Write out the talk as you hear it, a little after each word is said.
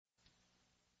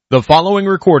The following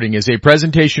recording is a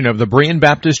presentation of the Berean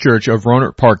Baptist Church of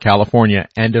Rohnert Park, California,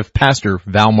 and of Pastor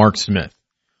Val Mark Smith.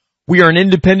 We are an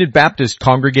independent Baptist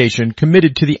congregation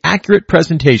committed to the accurate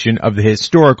presentation of the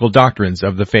historical doctrines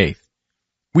of the faith.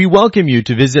 We welcome you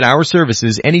to visit our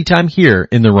services anytime here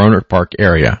in the Rohnert Park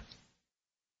area.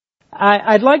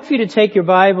 I'd like for you to take your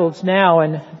Bibles now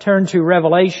and turn to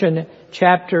Revelation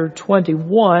chapter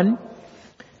 21.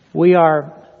 We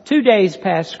are 2 days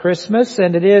past Christmas,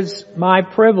 and it is my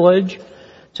privilege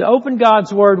to open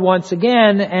God's Word once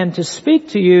again and to speak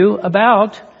to you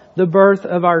about the birth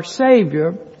of our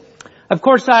Savior. Of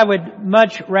course, I would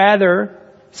much rather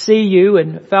see you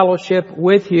and fellowship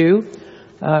with you.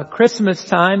 Christmas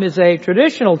time is a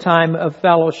traditional time of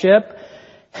fellowship,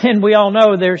 and we all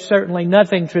know there's certainly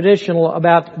nothing traditional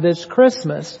about this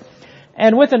Christmas.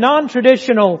 And with a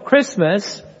non-traditional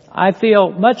Christmas, I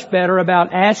feel much better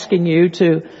about asking you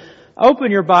to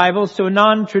open your Bibles to a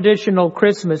non-traditional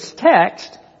Christmas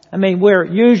text. I mean, we're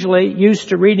usually used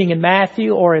to reading in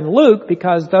Matthew or in Luke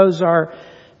because those are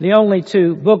the only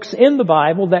two books in the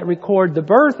Bible that record the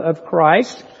birth of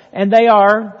Christ, and they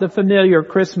are the familiar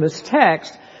Christmas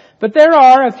text. But there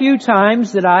are a few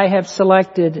times that I have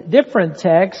selected different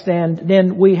texts, and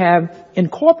then we have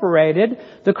incorporated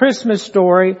the Christmas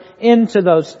story into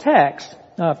those texts.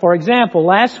 For example,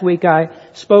 last week I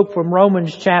spoke from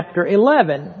Romans chapter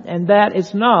 11, and that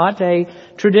is not a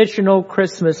traditional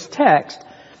Christmas text.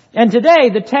 And today,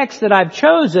 the text that I've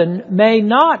chosen may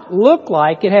not look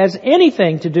like it has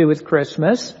anything to do with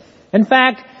Christmas. In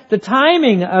fact, the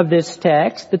timing of this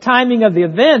text, the timing of the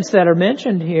events that are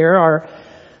mentioned here are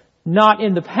not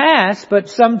in the past, but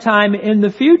sometime in the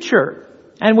future.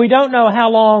 And we don't know how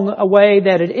long away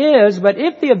that it is, but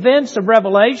if the events of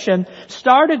Revelation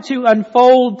started to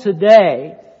unfold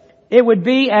today, it would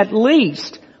be at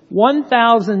least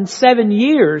 1,007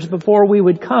 years before we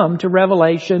would come to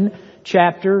Revelation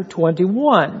chapter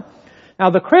 21.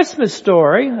 Now, the Christmas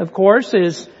story, of course,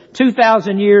 is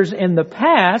 2,000 years in the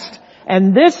past,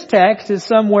 and this text is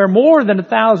somewhere more than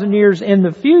 1,000 years in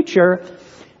the future,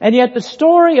 and yet the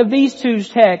story of these two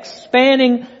texts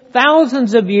spanning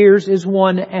thousands of years is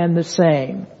one and the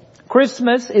same.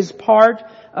 Christmas is part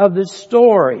of the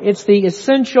story. It's the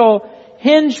essential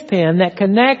hinge pin that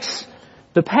connects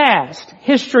the past,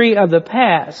 history of the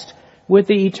past, with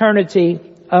the eternity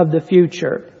of the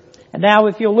future. And now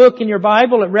if you'll look in your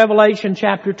Bible at Revelation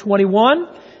chapter 21,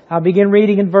 I'll begin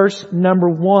reading in verse number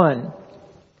 1.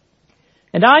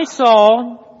 And I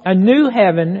saw a new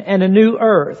heaven and a new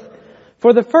earth.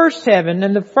 For the first heaven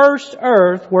and the first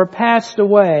earth were passed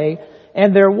away,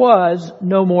 and there was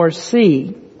no more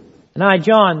sea. And I,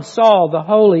 John, saw the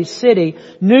holy city,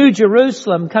 New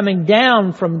Jerusalem, coming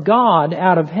down from God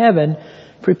out of heaven,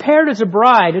 prepared as a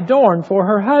bride adorned for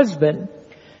her husband.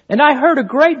 And I heard a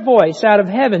great voice out of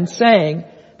heaven saying,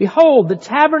 Behold, the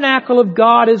tabernacle of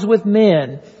God is with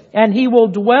men, and He will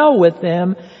dwell with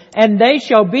them, and they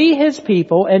shall be His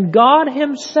people, and God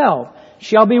Himself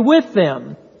shall be with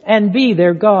them, and be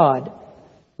their God.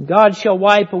 God shall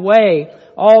wipe away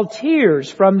all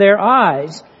tears from their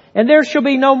eyes, and there shall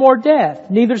be no more death,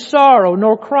 neither sorrow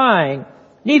nor crying,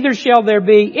 neither shall there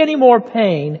be any more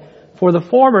pain, for the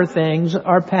former things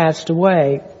are passed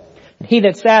away. And He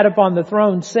that sat upon the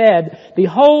throne said,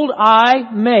 Behold,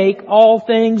 I make all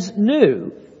things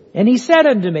new. And He said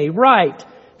unto me, Write,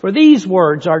 for these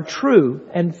words are true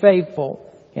and faithful.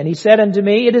 And He said unto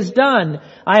me, It is done.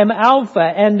 I am Alpha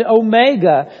and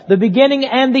Omega, the beginning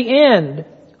and the end.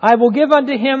 I will give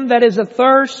unto him that is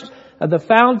athirst of the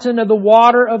fountain of the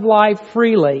water of life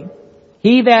freely.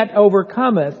 He that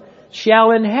overcometh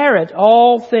shall inherit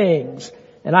all things,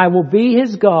 and I will be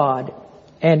his God,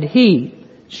 and he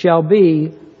shall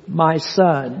be my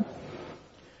son.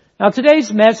 Now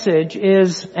today's message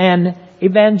is an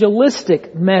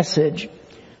evangelistic message.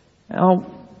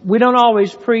 Now, we don't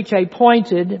always preach a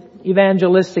pointed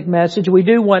evangelistic message. We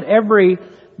do want every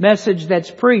message that's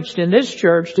preached in this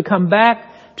church to come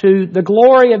back to the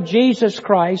glory of Jesus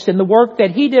Christ and the work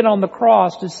that He did on the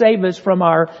cross to save us from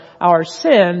our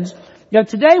sins. Now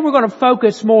today we're going to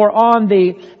focus more on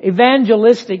the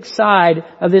evangelistic side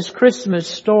of this Christmas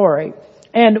story.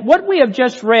 And what we have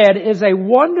just read is a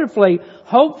wonderfully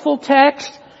hopeful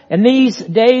text. In these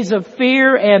days of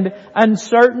fear and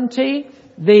uncertainty,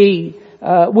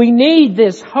 we need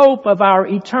this hope of our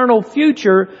eternal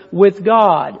future with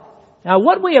God. Now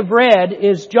what we have read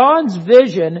is John's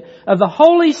vision of the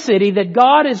holy city that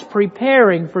God is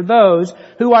preparing for those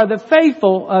who are the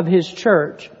faithful of His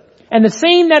church. And the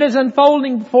scene that is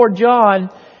unfolding before John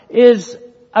is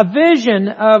a vision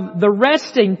of the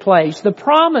resting place, the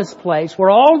promised place, where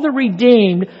all the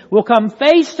redeemed will come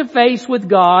face to face with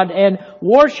God and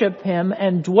worship Him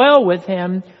and dwell with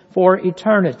Him for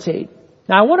eternity.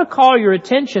 Now I want to call your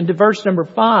attention to verse number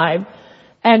 5.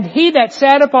 And He that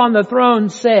sat upon the throne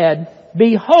said,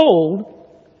 Behold,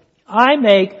 I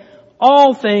make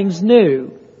all things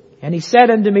new. And He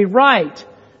said unto me, Write,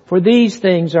 for these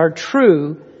things are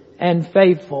true and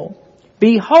faithful.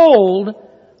 Behold,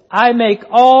 I make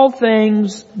all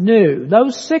things new.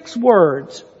 Those 6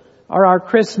 words are our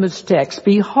Christmas text.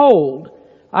 Behold,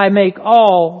 I make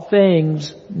all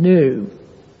things new.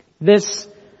 This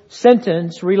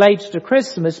sentence relates to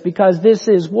Christmas because this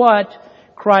is what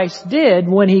Christ did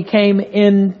when He came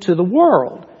into the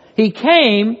world. He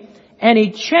came and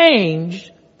He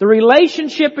changed the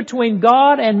relationship between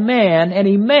God and man, and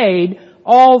He made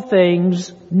all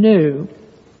things new.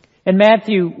 In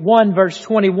Matthew 1 verse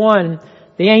 21,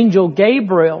 the angel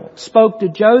Gabriel spoke to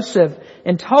Joseph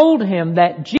and told him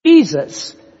that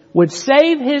Jesus would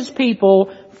save His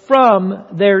people from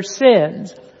their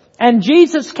sins. And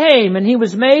Jesus came and He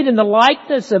was made in the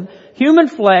likeness of human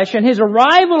flesh, and His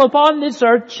arrival upon this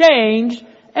earth changed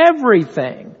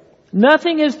everything.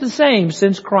 Nothing is the same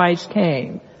since Christ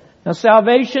came. Now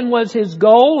salvation was His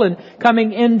goal in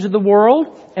coming into the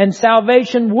world, and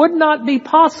salvation would not be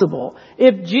possible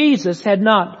if Jesus had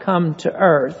not come to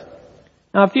earth.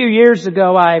 Now a few years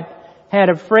ago I had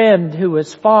a friend who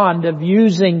was fond of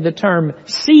using the term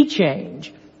sea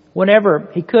change. Whenever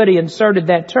he could, he inserted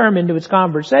that term into his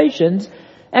conversations,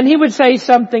 and he would say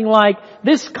something like,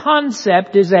 this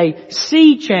concept is a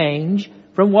sea change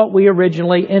from what we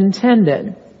originally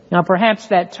intended. Now perhaps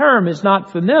that term is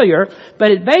not familiar,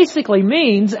 but it basically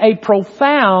means a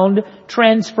profound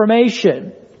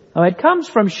transformation. Now it comes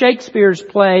from Shakespeare's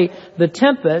play, The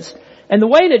Tempest, and the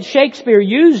way that Shakespeare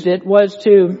used it was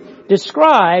to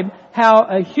describe how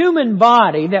a human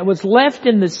body that was left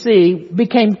in the sea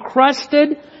became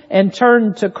crusted and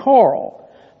turned to coral.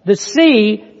 The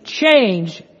sea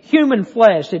changed human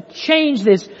flesh. It changed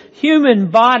this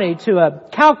human body to a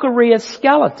calcareous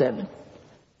skeleton.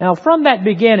 Now from that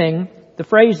beginning, the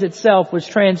phrase itself was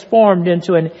transformed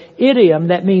into an idiom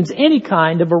that means any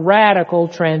kind of a radical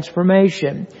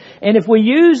transformation. And if we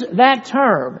use that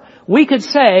term, we could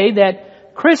say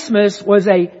that Christmas was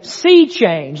a sea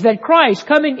change, that Christ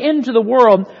coming into the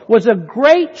world was a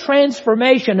great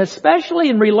transformation, especially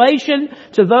in relation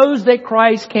to those that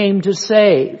Christ came to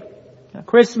save. Now,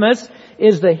 Christmas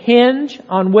is the hinge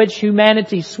on which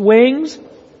humanity swings.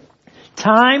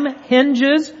 Time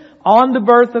hinges on the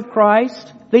birth of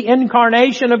Christ. The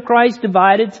incarnation of Christ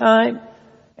divided time.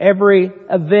 Every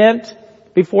event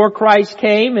before Christ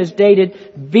came is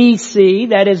dated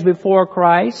BC, that is before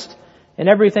Christ. And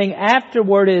everything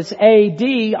afterward is AD,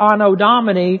 Anno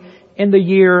Domini, in the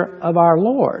year of our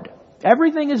Lord.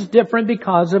 Everything is different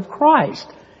because of Christ.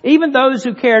 Even those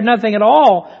who care nothing at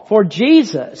all for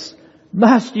Jesus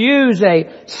must use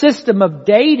a system of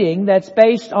dating that's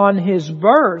based on His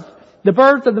birth, the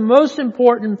birth of the most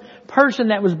important person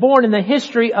that was born in the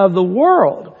history of the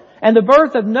world. And the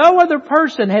birth of no other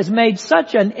person has made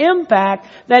such an impact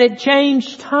that it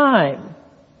changed time.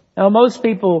 Now, most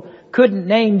people couldn't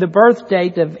name the birth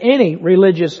date of any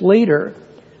religious leader,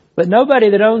 but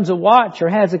nobody that owns a watch or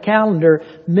has a calendar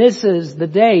misses the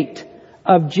date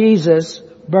of Jesus'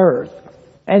 birth.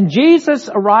 And Jesus'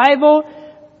 arrival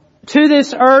to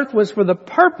this earth was for the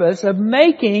purpose of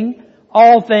making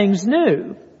all things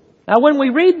new. Now when we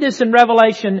read this in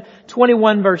Revelation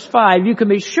 21 verse 5, you can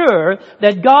be sure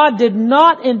that God did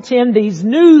not intend these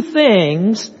new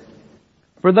things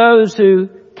for those who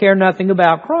care nothing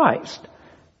about Christ.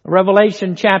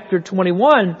 Revelation chapter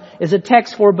 21 is a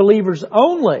text for believers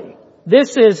only.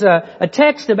 This is a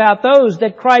text about those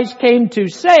that Christ came to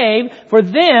save. For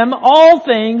them, all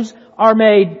things are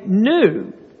made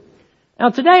new. Now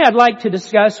today I'd like to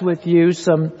discuss with you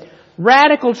some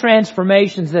radical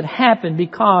transformations that happened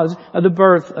because of the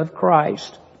birth of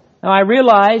Christ. Now I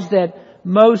realize that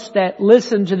most that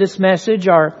listen to this message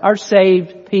are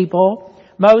saved people.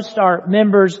 Most are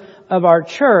members of our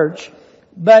church.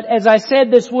 But as I said,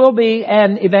 this will be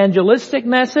an evangelistic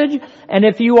message. And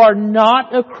if you are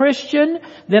not a Christian,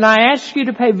 then I ask you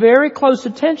to pay very close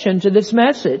attention to this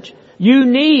message. You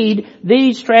need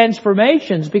these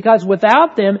transformations because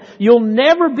without them, you'll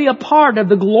never be a part of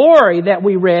the glory that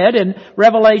we read in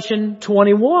Revelation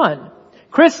 21.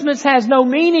 Christmas has no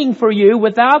meaning for you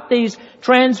without these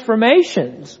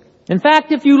transformations. In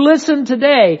fact, if you listen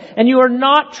today and you are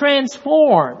not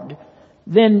transformed,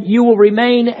 then you will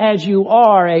remain as you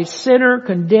are, a sinner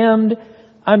condemned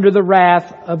under the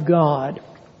wrath of God.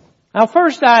 Now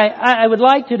first I would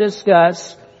like to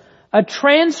discuss a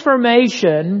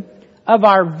transformation of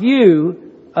our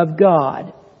view of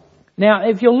God. Now,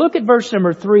 if you look at verse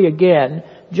number 3 again,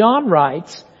 John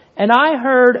writes, "And I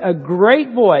heard a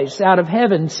great voice out of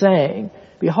heaven saying,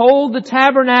 Behold, the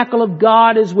tabernacle of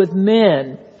God is with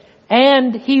men,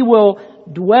 and He will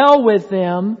dwell with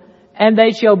them, and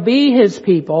they shall be His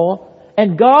people,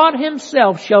 and God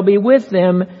Himself shall be with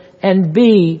them and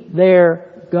be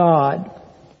their God."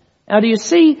 Now, do you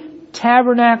see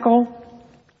tabernacle?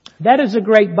 That is a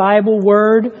great Bible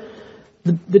word.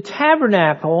 The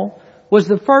tabernacle was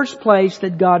the first place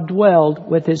that God dwelled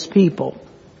with His people.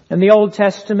 In the Old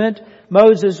Testament,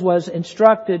 Moses was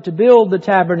instructed to build the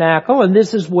tabernacle, and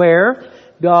this is where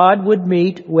God would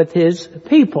meet with His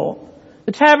people.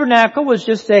 The tabernacle was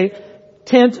just a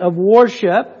tent of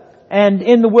worship, and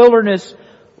in the wilderness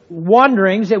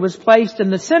wanderings, it was placed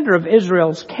in the center of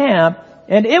Israel's camp,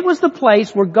 and it was the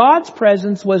place where God's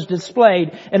presence was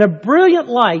displayed in a brilliant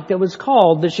light that was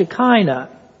called the Shekinah.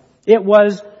 It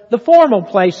was the formal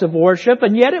place of worship,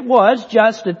 and yet it was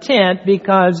just a tent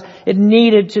because it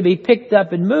needed to be picked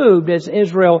up and moved as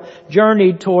Israel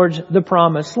journeyed towards the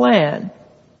Promised Land.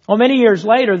 Well, many years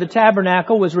later, the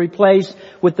tabernacle was replaced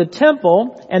with the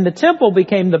temple, and the temple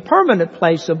became the permanent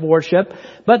place of worship.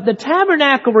 But the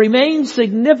tabernacle remained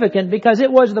significant because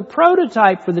it was the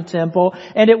prototype for the temple,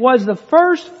 and it was the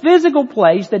first physical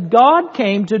place that God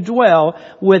came to dwell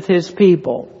with His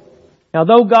people. Now,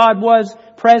 though God was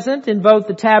present in both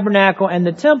the tabernacle and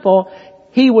the temple,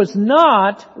 He was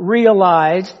not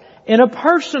realized in a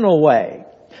personal way.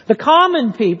 The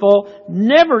common people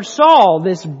never saw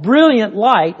this brilliant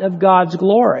light of God's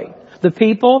glory. The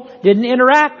people didn't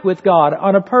interact with God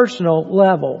on a personal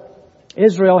level.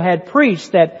 Israel had priests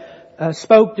that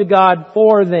spoke to God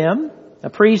for them. A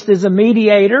priest is a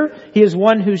mediator. He is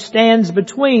one who stands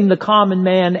between the common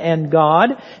man and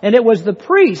God. And it was the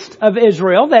priest of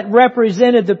Israel that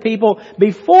represented the people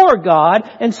before God,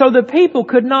 and so the people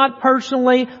could not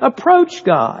personally approach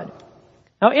God.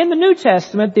 Now, in the New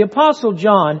Testament, the Apostle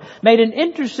John made an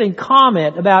interesting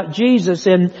comment about Jesus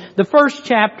in the first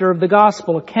chapter of the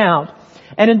Gospel account.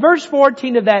 And in verse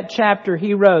 14 of that chapter,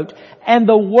 he wrote, "And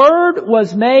the Word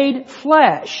was made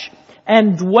flesh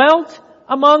and dwelt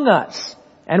among us.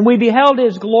 And we beheld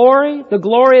His glory. The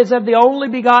glory is of the only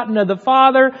begotten of the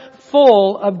Father,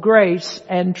 full of grace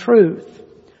and truth."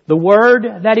 The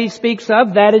Word that he speaks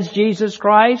of, that is Jesus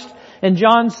Christ. And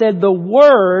John said, the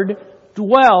Word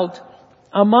dwelt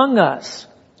among us.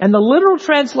 And the literal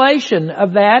translation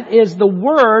of that is the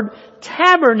Word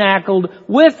tabernacled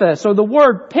with us, or the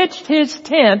Word pitched His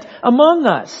tent among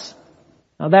us.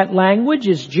 Now that language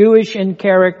is Jewish in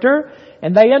character,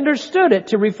 and they understood it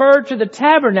to refer to the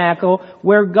tabernacle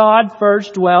where God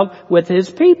first dwelt with His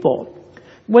people.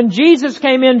 When Jesus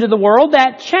came into the world,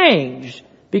 that changed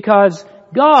because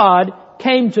God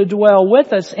came to dwell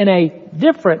with us in a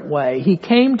different way. He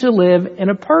came to live in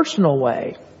a personal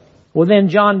way. Well, then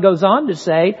John goes on to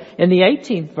say in the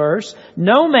 18th verse,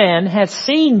 "No man hath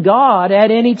seen God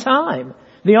at any time.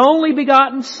 The only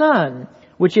begotten Son,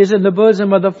 which is in the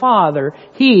bosom of the Father,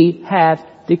 He hath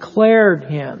declared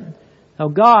Him." Now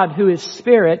God, who is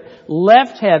Spirit,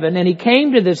 left heaven and He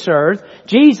came to this earth.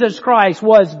 Jesus Christ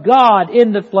was God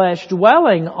in the flesh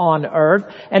dwelling on earth.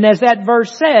 And as that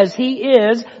verse says, He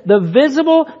is the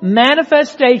visible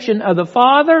manifestation of the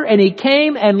Father, and He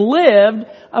came and lived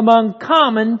among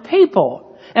common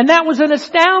people. And that was an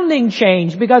astounding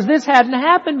change because this hadn't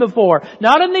happened before.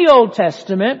 Not in the Old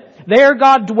Testament. There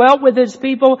God dwelt with His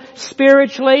people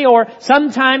spiritually, or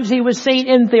sometimes He was seen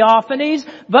in theophanies,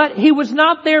 but He was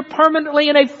not there permanently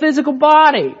in a physical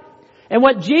body. And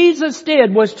what Jesus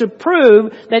did was to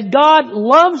prove that God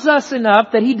loves us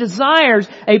enough that He desires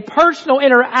a personal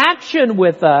interaction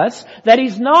with us, that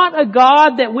He's not a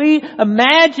God that we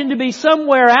imagine to be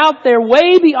somewhere out there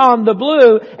way beyond the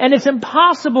blue, and it's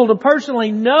impossible to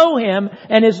personally know Him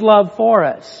and His love for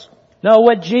us. No,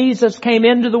 what Jesus came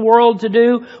into the world to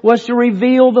do was to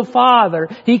reveal the Father.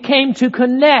 He came to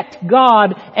connect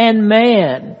God and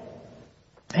man.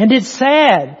 And it's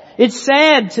sad. It's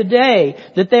sad today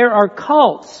that there are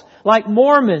cults like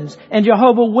Mormons and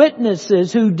Jehovah's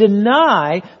Witnesses who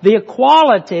deny the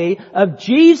equality of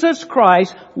Jesus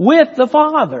Christ with the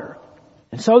Father.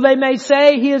 And so they may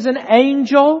say He is an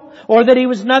angel or that He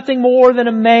was nothing more than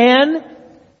a man.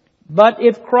 But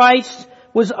if Christ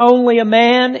was only a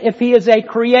man, if He is a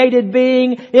created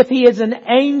being, if He is an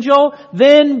angel,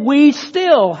 then we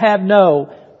still have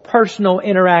no personal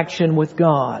interaction with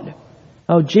God.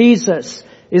 Oh, Jesus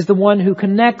is the one who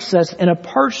connects us in a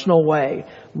personal way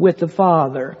with the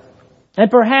Father.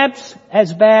 And perhaps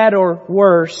as bad or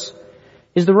worse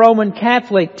is the Roman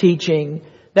Catholic teaching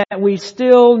that we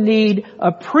still need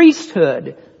a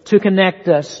priesthood to connect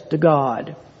us to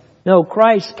God. No,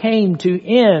 Christ came to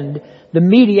end the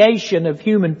mediation of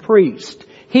human priest.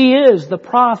 He is the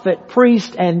prophet,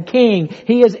 priest, and king.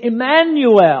 He is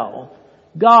Emmanuel,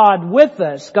 God with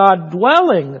us, God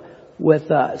dwelling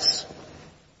with us.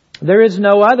 There is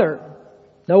no other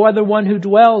one who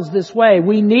dwells this way.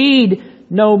 We need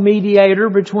no mediator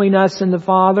between us and the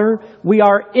Father. We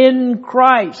are in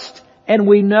Christ and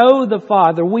we know the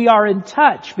Father. We are in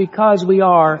touch because we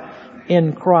are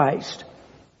in Christ.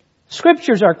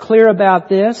 Scriptures are clear about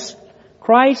this.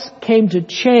 Christ came to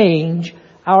change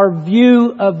our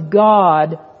view of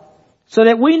God so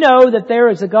that we know that there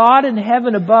is a God in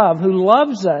heaven above who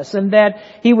loves us and that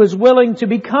He was willing to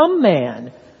become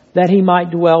man that He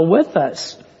might dwell with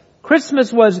us.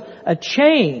 Christmas was a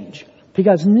change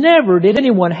because never did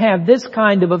anyone have this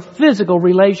kind of a physical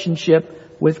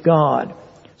relationship with God.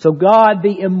 So God,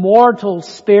 the immortal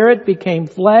Spirit, became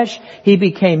flesh. He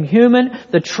became human.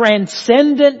 The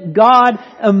transcendent God,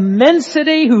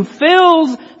 immensity, who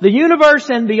fills the universe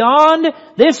and beyond.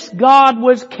 This God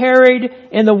was carried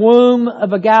in the womb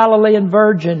of a Galilean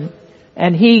virgin,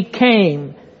 and He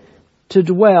came to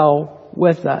dwell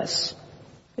with us.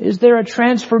 Is there a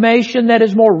transformation that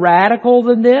is more radical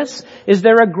than this? Is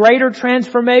there a greater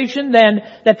transformation than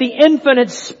that the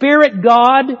infinite Spirit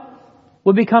God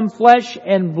would become flesh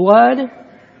and blood?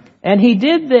 And He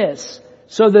did this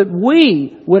so that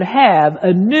we would have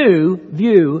a new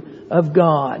view of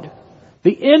God.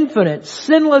 The infinite,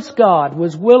 sinless God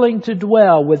was willing to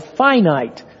dwell with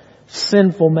finite,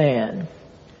 sinful man.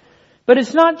 But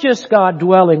it's not just God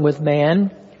dwelling with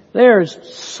man.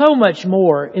 There's so much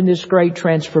more in this great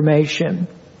transformation.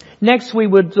 Next, we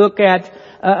would look at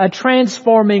a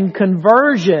transforming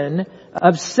conversion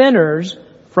of sinners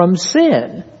from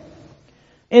sin.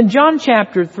 In John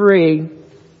chapter 3,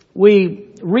 we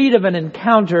read of an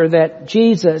encounter that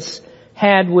Jesus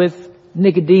had with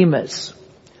Nicodemus.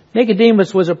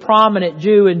 Nicodemus was a prominent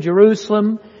Jew in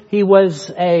Jerusalem. He was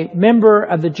a member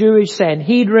of the Jewish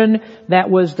Sanhedrin, that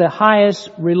was the highest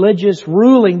religious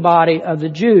ruling body of the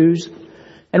Jews.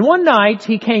 And one night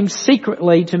he came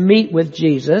secretly to meet with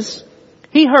Jesus.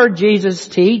 He heard Jesus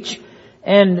teach,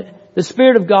 and the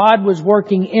Spirit of God was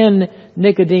working in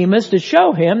Nicodemus to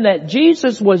show him that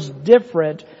Jesus was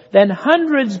different than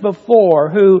hundreds before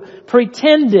who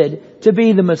pretended to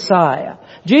be the Messiah.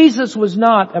 Jesus was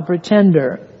not a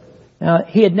pretender.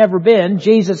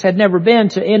 Jesus had never been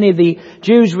to any of the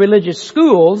Jews' religious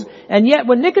schools, and yet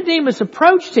when Nicodemus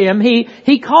approached him,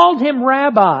 he called him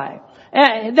rabbi.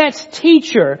 That's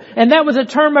teacher, and that was a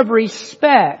term of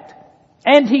respect.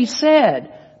 And he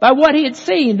said, by what he had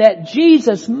seen, that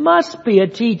Jesus must be a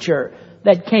teacher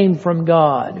that came from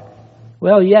God.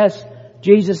 Well, yes,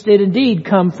 Jesus did indeed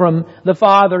come from the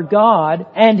Father God,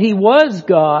 and He was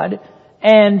God,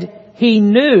 and He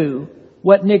knew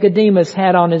what Nicodemus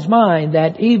had on his mind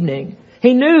that evening.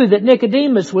 He knew that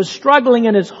Nicodemus was struggling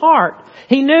in his heart.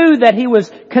 He knew that he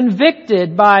was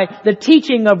convicted by the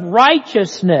teaching of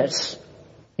righteousness.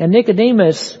 And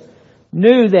Nicodemus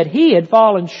knew that he had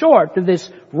fallen short of this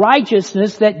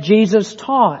righteousness that Jesus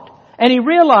taught. And he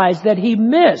realized that he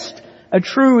missed a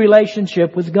true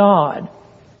relationship with God.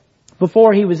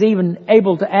 Before he was even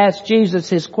able to ask Jesus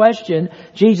his question,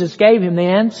 Jesus gave him the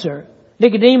answer.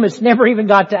 Nicodemus never even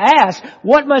got to ask,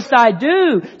 what must I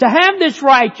do to have this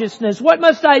righteousness? What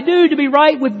must I do to be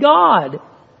right with God?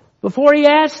 Before he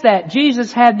asked that,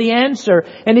 Jesus had the answer,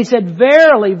 and He said,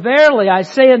 verily, verily, I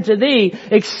say unto thee,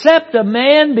 except a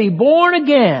man be born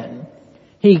again,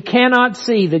 he cannot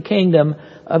see the kingdom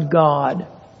of God.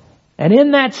 And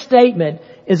in that statement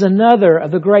is another of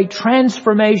the great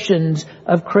transformations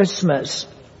of Christmas.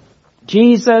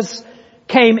 Jesus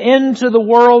came into the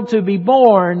world to be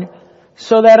born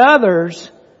so that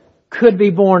others could be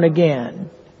born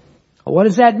again. What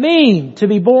does that mean, to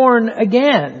be born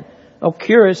again? Oh,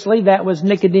 curiously, that was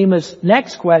Nicodemus'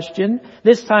 next question.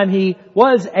 This time he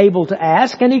was able to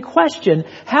ask, and he questioned,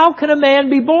 how can a man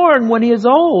be born when he is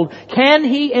old? Can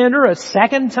he enter a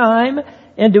second time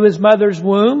into his mother's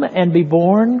womb and be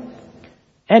born?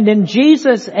 And in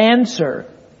Jesus' answer,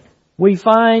 we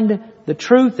find the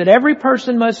truth that every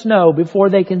person must know before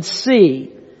they can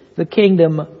see the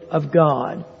kingdom of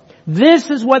God.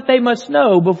 This is what they must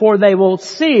know before they will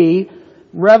see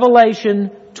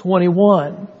Revelation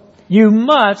 21. You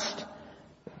must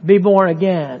be born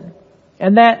again.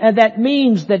 And that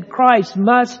means that Christ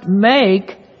must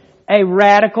make a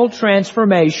radical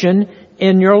transformation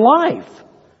in your life.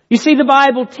 You see, the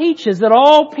Bible teaches that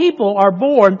all people are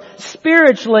born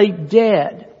spiritually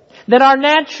dead. That our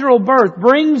natural birth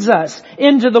brings us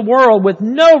into the world with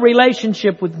no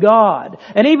relationship with God.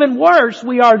 And even worse,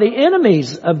 we are the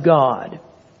enemies of God.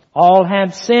 All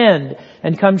have sinned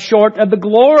and come short of the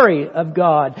glory of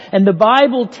God. And the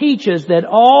Bible teaches that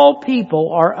all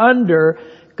people are under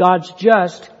God's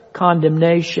just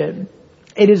condemnation.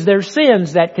 It is their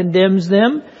sins that condemns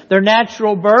them. Their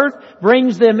natural birth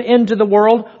brings them into the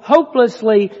world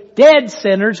hopelessly dead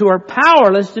sinners who are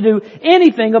powerless to do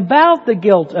anything about the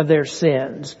guilt of their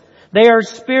sins. They are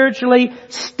spiritually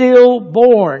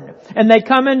stillborn, and they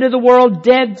come into the world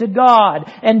dead to God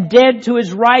and dead to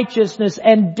His righteousness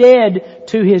and dead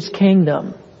to His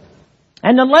kingdom.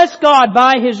 And unless God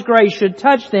by His grace should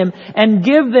touch them and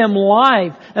give them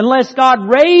life, unless God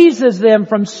raises them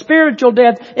from spiritual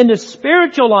death into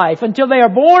spiritual life until they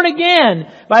are born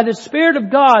again by the Spirit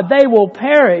of God, they will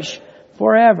perish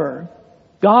forever.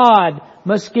 God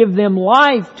must give them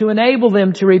life to enable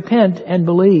them to repent and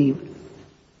believe.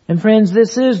 And friends,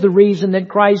 this is the reason that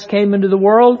Christ came into the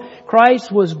world.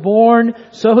 Christ was born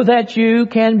so that you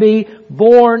can be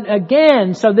born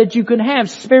again, so that you can have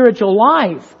spiritual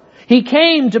life. He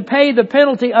came to pay the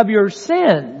penalty of your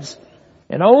sins.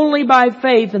 And only by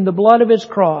faith in the blood of His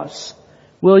cross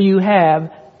will you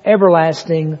have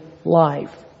everlasting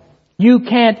life. You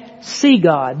can't see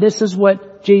God. This is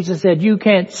what Jesus said. You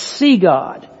can't see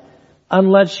God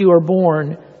unless you are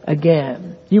born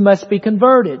again. You must be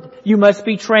converted. You must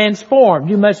be transformed.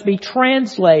 You must be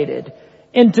translated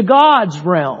into God's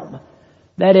realm.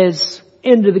 That is,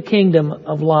 into the kingdom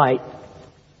of light.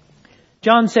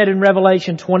 John said in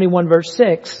Revelation 21 verse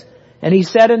 6, "And He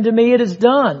said unto me, It is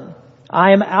done.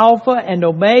 I am Alpha and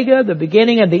Omega, the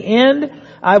beginning and the end.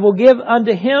 I will give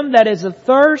unto him that is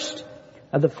athirst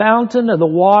of the fountain of the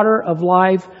water of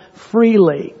life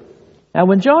freely." Now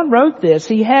when John wrote this,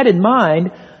 he had in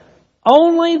mind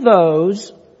only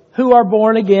those who are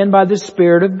born again by the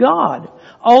Spirit of God.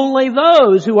 Only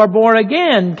those who are born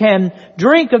again can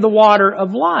drink of the water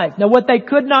of life. Now what they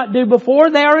could not do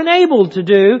before, they are enabled to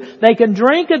do. They can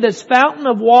drink of this fountain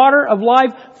of water of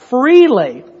life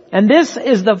freely. And this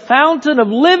is the fountain of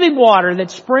living water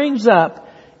that springs up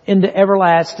into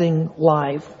everlasting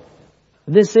life.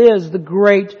 This is the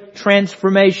great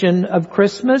transformation of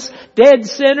Christmas. Dead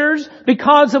sinners,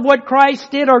 because of what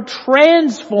Christ did, are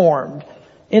transformed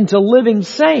into living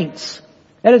saints.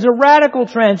 That is a radical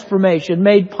transformation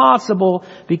made possible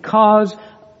because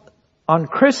on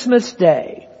Christmas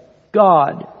Day,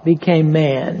 God became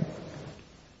man.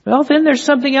 Well, then there's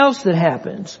something else that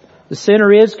happens. The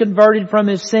sinner is converted from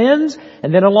his sins,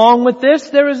 and then along with this,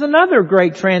 there is another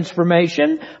great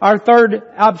transformation. Our third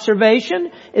observation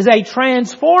is a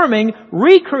transforming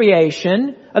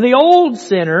recreation of the old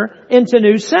sinner into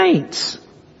new saints.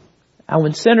 And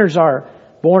when sinners are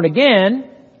born again,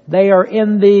 they are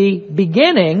in the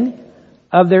beginning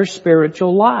of their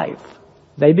spiritual life.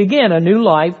 They begin a new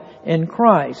life in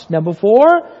Christ. Now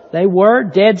before, they were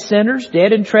dead sinners,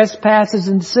 dead in trespasses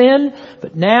and sin.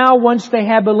 But now, once they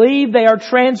have believed, they are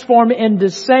transformed into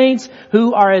saints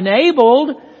who are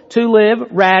enabled to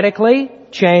live radically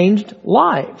changed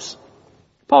lives.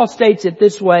 Paul states it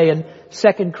this way in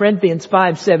 2 Corinthians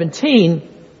 5:17.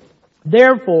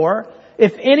 "Therefore,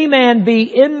 if any man be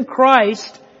in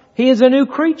Christ, he is a new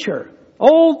creature.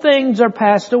 Old things are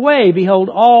passed away. Behold,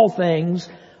 all things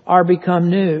are become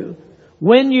new."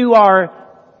 When you are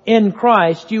in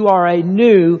Christ, you are a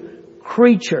new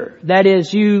creature. That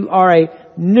is, you are a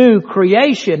new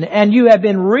creation, and you have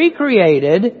been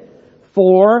recreated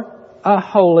for a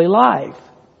holy life.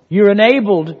 You're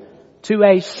enabled to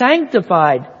a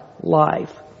sanctified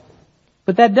life.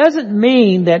 But that doesn't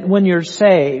mean that when you're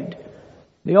saved,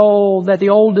 the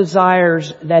old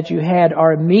desires that you had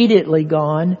are immediately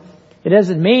gone. It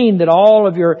doesn't mean that all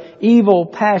of your evil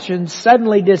passions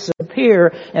suddenly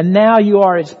disappear and now you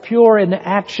are as pure in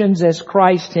actions as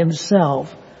Christ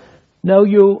Himself. No,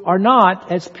 you are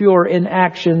not as pure in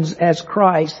actions as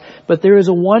Christ. But there is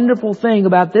a wonderful thing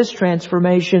about this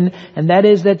transformation, and that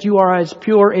is that you are as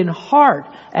pure in heart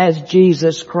as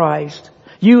Jesus Christ.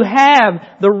 You have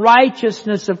the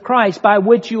righteousness of Christ by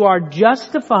which you are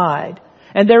justified.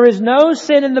 And there is no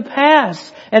sin in the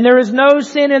past, and there is no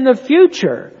sin in the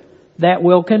future that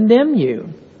will condemn you.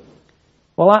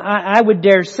 Well, I would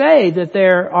dare say that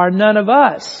there are none of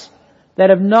us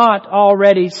that have not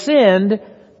already sinned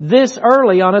this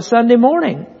early on a Sunday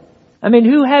morning. I mean,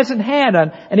 who hasn't had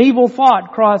an evil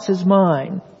thought cross his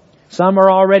mind? Some are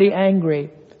already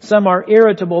angry. Some are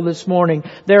irritable this morning.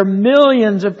 There are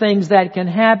millions of things that can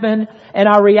happen, and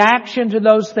our reaction to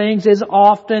those things is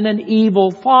often an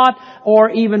evil thought, or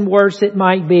even worse, it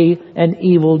might be an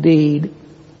evil deed.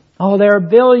 Oh, there are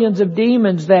billions of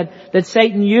demons that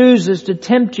Satan uses to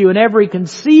tempt you in every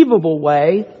conceivable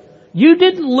way. You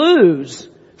didn't lose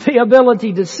the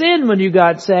ability to sin when you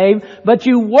got saved, but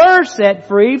you were set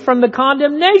free from the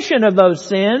condemnation of those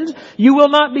sins. You will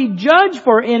not be judged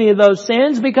for any of those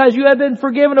sins because you have been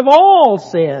forgiven of all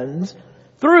sins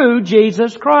through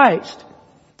Jesus Christ.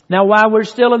 Now, while we're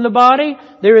still in the body,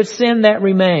 there is sin that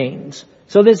remains.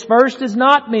 So this verse does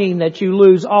not mean that you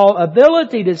lose all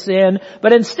ability to sin,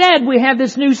 but instead we have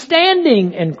this new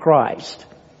standing in Christ.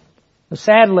 But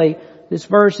sadly, this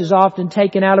verse is often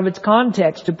taken out of its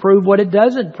context to prove what it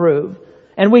doesn't prove.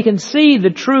 And we can see the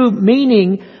true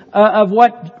meaning of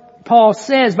what Paul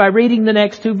says by reading the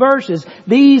next two verses.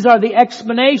 These are the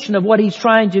explanation of what he's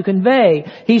trying to convey.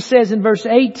 He says in verse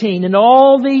 18, "And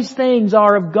all these things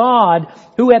are of God,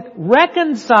 who hath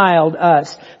reconciled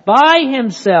us by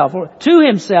Himself, or to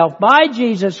Himself, by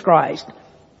Jesus Christ,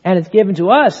 and hath given to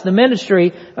us the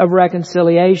ministry of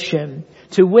reconciliation."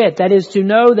 To wit, that is to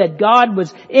know that God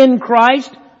was in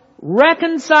Christ,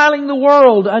 reconciling the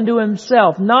world unto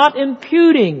Himself, not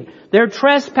imputing their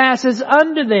trespasses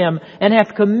unto them, and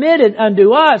hath committed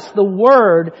unto us the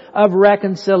word of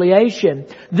reconciliation.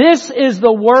 This is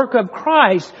the work of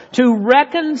Christ, to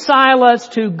reconcile us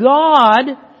to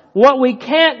God. What we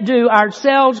can't do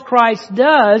ourselves, Christ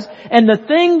does. And the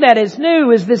thing that is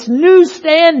new is this new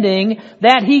standing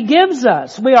that He gives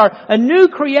us. We are a new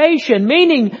creation,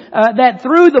 meaning that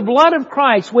through the blood of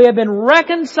Christ we have been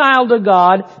reconciled to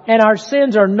God and our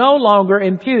sins are no longer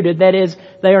imputed. That is,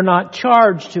 they are not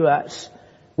charged to us.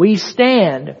 We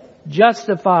stand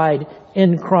justified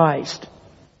in Christ.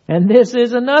 And this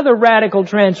is another radical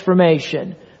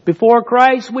transformation. Before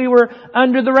Christ, we were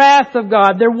under the wrath of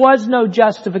God. There was no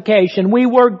justification. We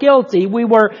were guilty. We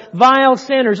were vile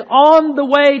sinners on the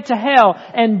way to hell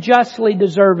and justly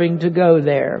deserving to go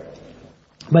there.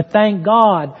 But thank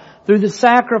God, through the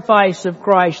sacrifice of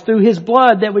Christ, through His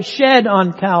blood that was shed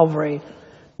on Calvary,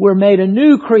 we're made a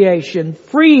new creation,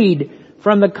 freed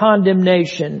from the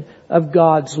condemnation of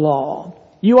God's law.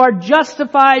 You are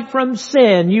justified from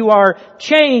sin. You are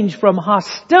changed from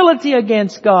hostility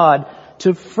against God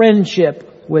to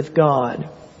friendship with God.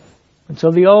 And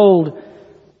so the old,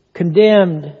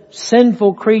 condemned,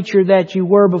 sinful creature that you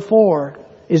were before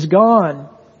is gone.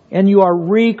 And you are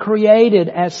recreated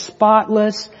as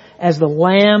spotless as the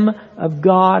Lamb of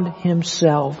God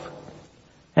Himself.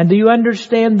 And do you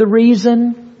understand the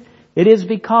reason? It is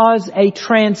because a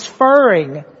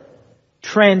transferring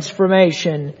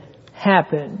transformation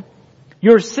happened.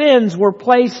 Your sins were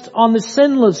placed on the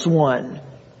sinless one,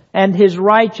 and His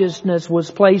righteousness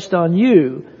was placed on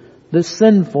you, the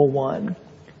sinful one.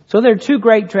 So there are two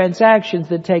great transactions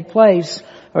that take place,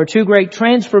 or two great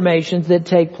transformations that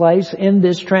take place in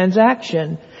this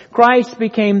transaction. Christ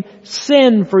became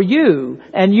sin for you,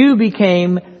 and you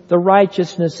became the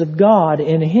righteousness of God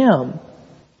in Him.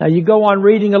 Now you go on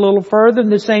reading a little further in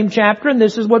the same chapter, and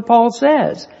this is what Paul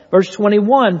says. Verse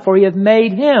 21, "For He hath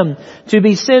made Him to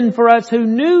be sin for us who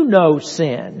knew no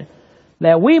sin,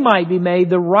 that we might be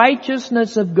made the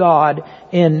righteousness of God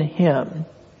in Him."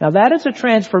 Now that is a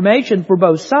transformation for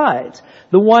both sides.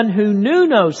 The one who knew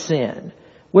no sin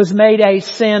was made a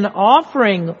sin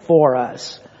offering for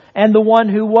us. And the one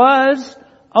who was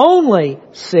only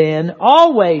sin,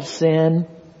 always sin,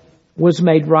 was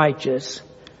made righteous.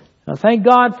 Now thank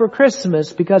God for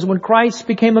Christmas, because when Christ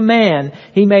became a man,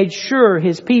 He made sure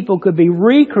His people could be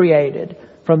recreated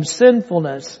from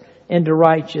sinfulness into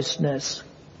righteousness.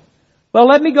 Well,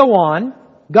 let me go on.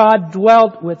 God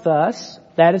dwelt with us.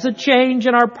 That is a change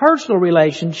in our personal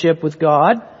relationship with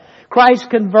God. Christ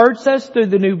converts us through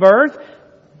the new birth.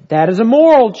 That is a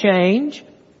moral change.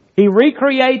 He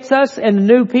recreates us into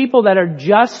new people that are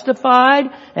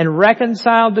justified and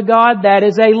reconciled to God. That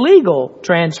is a legal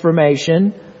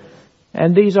transformation.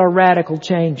 And these are radical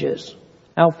changes.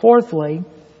 Now, fourthly,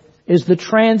 is the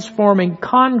transforming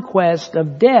conquest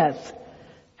of death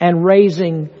and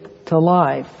raising to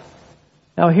life.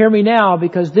 Now hear me now,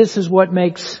 because this is what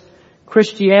makes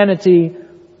Christianity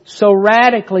so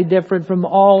radically different from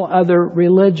all other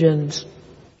religions.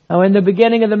 Now in the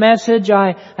beginning of the message,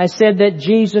 I said that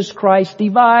Jesus Christ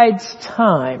divides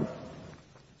time.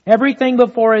 Everything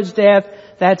before His death,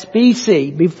 that's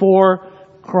BC, before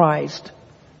Christ.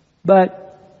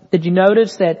 But did you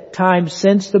notice that time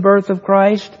since the birth of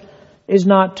Christ is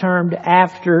not termed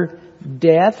after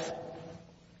death?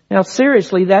 Now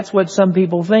seriously, that's what some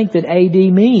people think that AD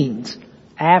means,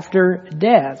 after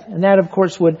death. And that of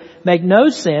course would make no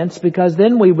sense, because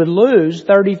then we would lose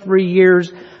 33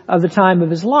 years of the time of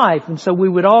His life. And so we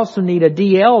would also need a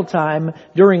DL time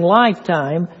during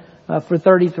lifetime for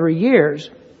 33 years.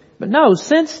 But no,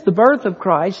 since the birth of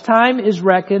Christ, time is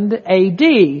reckoned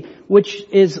AD, which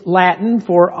is Latin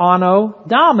for Anno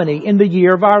Domini, in the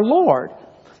year of our Lord.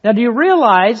 Now, do you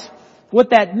realize what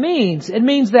that means? It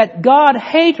means that God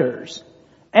haters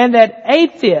and that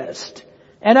atheists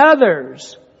and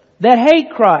others that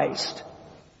hate Christ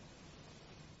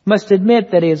must admit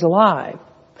that He is alive.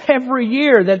 Every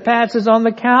year that passes on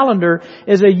the calendar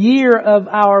is a year of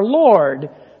our Lord,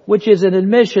 which is an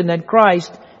admission that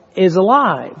Christ is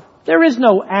alive. There is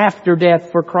no after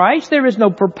death for Christ. There is no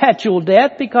perpetual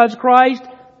death because Christ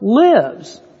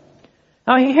lives.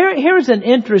 Now here's an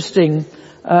interesting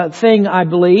thing, I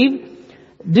believe.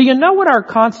 Do you know what our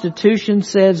Constitution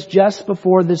says just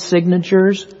before the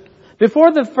signatures?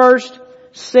 Before the first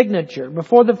signature,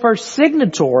 before the first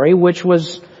signatory, which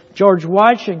was George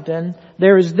Washington,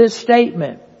 there is this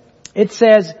statement. It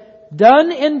says,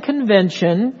 "Done in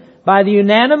convention by the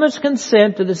unanimous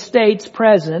consent of the states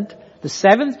present, the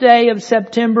 7th day of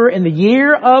September in the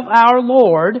year of our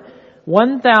Lord,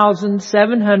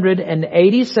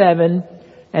 1787,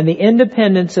 and the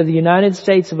independence of the United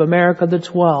States of America the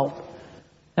 12th."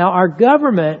 Now our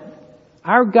government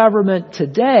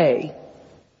today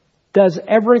does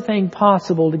everything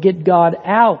possible to get God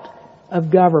out of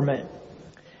government.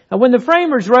 Now when the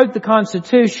framers wrote the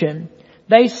Constitution,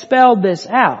 they spelled this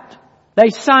out. They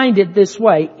signed it this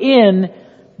way, "in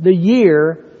the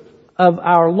year of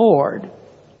our Lord."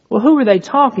 Well, who are they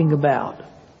talking about?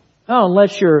 Oh,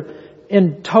 unless you're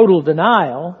in total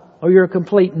denial or you're a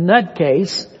complete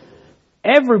nutcase,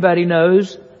 everybody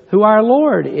knows who our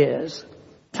Lord is.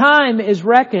 Time is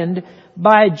reckoned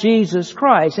by Jesus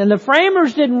Christ. And the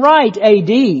framers didn't write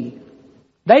AD.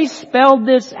 They spelled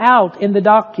this out in the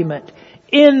document.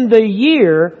 In the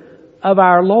year of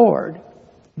our Lord.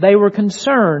 They were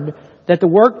concerned that the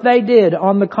work they did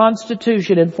on the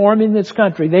Constitution in forming this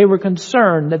country, they were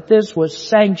concerned that this was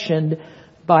sanctioned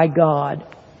by God.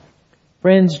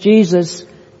 Friends, Jesus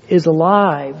is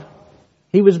alive.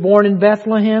 He was born in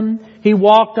Bethlehem. He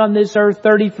walked on this earth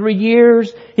 33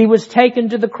 years. He was taken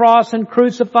to the cross and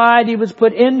crucified. He was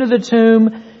put into the tomb.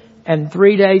 And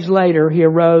 3 days later, He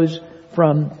arose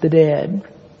from the dead.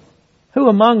 Who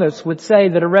among us would say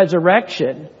that a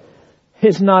resurrection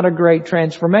is not a great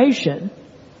transformation?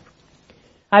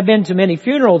 I've been to many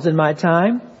funerals in my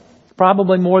time,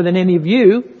 probably more than any of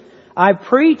you. I've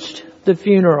preached the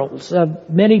funerals of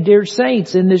many dear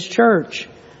saints in this church.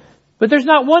 But there's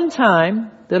not one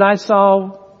time that I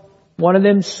saw one of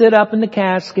them sit up in the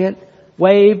casket,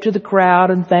 wave to the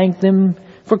crowd and thank them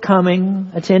for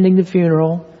coming, attending the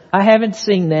funeral. I haven't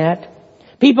seen that.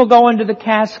 People go into the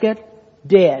casket,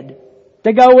 dead.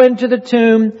 They go into the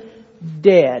tomb,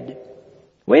 dead.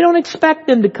 We don't expect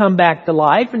them to come back to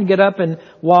life and get up and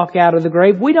walk out of the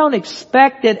grave. We don't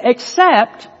expect it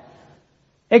except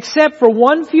for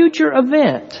one future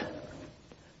event.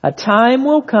 A time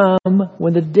will come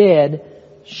when the dead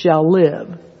shall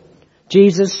live.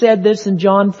 Jesus said this in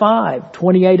John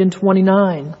 5:28 and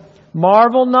 29.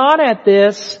 "Marvel not at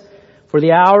this, for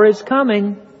the hour is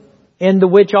coming, in the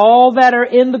which all that are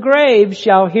in the grave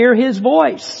shall hear His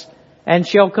voice, and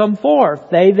shall come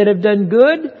forth, they that have done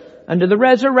good unto the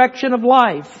resurrection of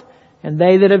life, and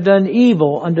they that have done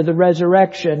evil unto the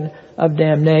resurrection of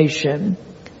damnation."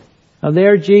 Now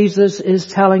there Jesus is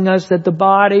telling us that the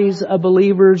bodies of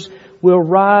believers will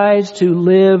rise to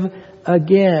live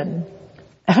again.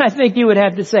 And I think you would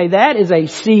have to say that is a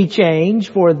sea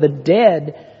change for the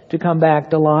dead to come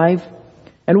back to life.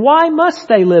 And why must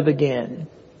they live again?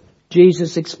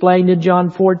 Jesus explained in John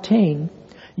 14,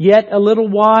 "Yet a little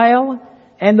while,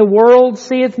 and the world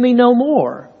seeth me no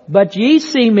more. But ye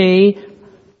see me,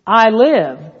 I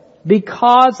live.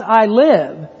 Because I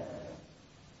live,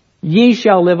 ye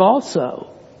shall live also."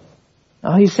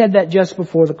 Now He said that just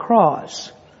before the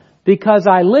cross. Because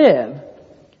I live,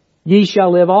 ye shall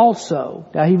live also.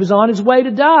 Now He was on His way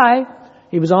to die.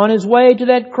 He was on His way to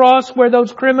that cross where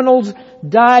those criminals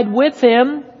died with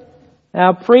Him.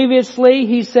 Now previously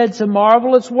He said some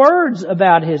marvelous words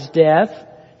about His death.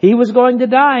 He was going to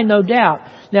die, no doubt.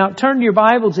 Now turn to your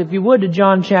Bibles, if you would, to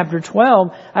John chapter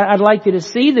 12. I'd like you to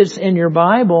see this in your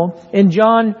Bible. In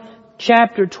John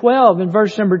chapter 12, in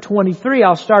verse number 23,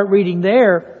 I'll start reading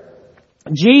there.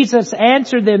 Jesus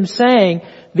answered them saying,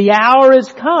 "The hour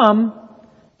is come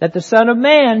that the Son of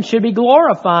Man should be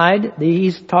glorified."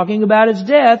 He's talking about His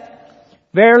death.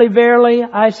 "Verily, verily,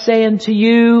 I say unto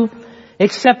you,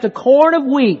 except a corn of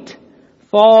wheat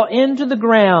fall into the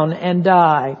ground and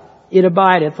die, it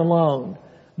abideth alone.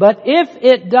 But if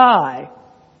it die,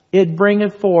 it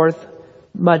bringeth forth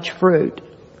much fruit."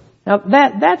 Now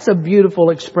that's a beautiful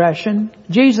expression.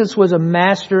 Jesus was a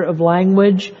master of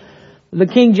language. The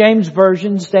King James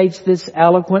Version states this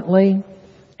eloquently.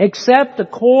 Except the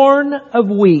corn of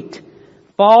wheat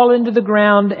fall into the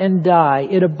ground and die,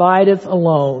 it abideth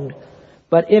alone.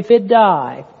 But if it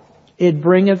die, it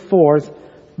bringeth forth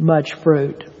much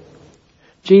fruit.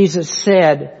 Jesus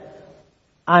said,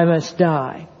 I must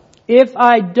die. If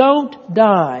I don't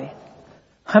die,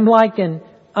 I'm like an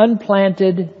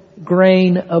unplanted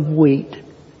grain of wheat.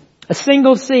 A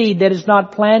single seed that is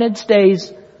not planted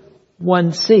stays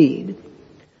one seed.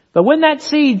 But when that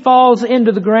seed falls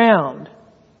into the ground,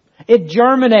 it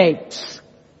germinates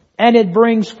and it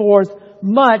brings forth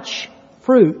much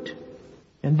fruit.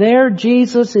 And there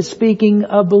Jesus is speaking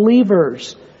of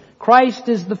believers. Christ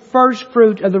is the first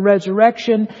fruit of the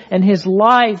resurrection, and His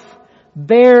life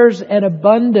bears an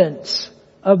abundance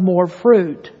of more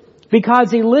fruit.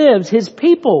 Because He lives, His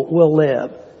people will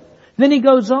live. Then He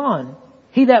goes on.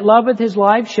 He that loveth his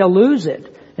life shall lose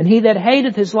it, and he that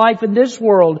hateth his life in this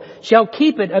world shall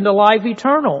keep it unto life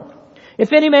eternal.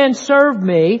 If any man serve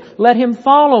me, let him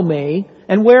follow me,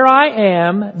 and where I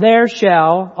am, there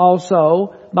shall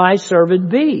also my servant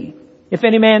be. If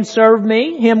any man serve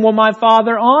me, him will my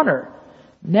Father honor.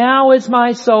 Now is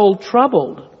my soul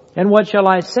troubled. And what shall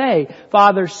I say?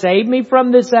 Father, save me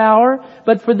from this hour.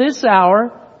 But for this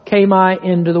hour came I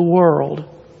into the world.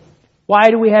 Why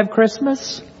do we have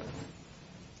Christmas?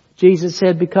 Jesus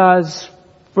said, because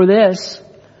for this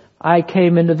I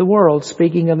came into the world,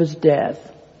 speaking of His death.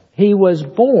 He was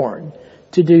born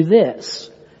to do this.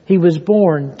 He was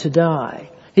born to die.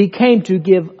 He came to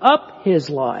give up His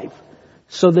life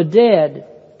so the dead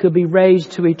could be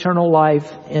raised to eternal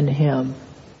life in Him.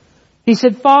 He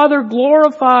said, Father,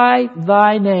 glorify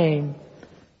Thy name.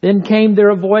 Then came there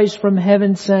a voice from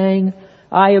heaven saying,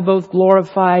 I have both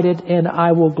glorified it and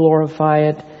I will glorify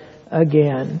it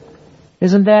again.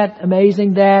 Isn't that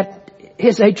amazing? That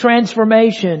is a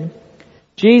transformation.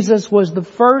 Jesus was the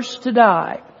first to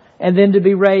die and then to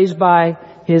be raised by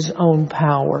His own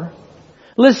power.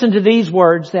 Listen to these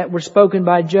words that were spoken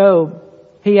by Job.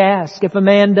 He asked, if a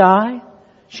man die,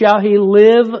 shall he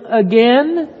live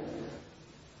again?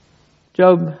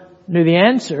 Job knew the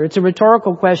answer. It's a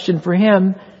rhetorical question for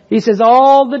him. He says,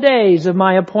 all the days of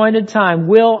my appointed time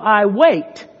will I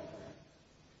wait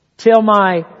till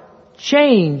my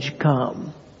change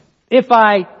come. If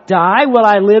I die, will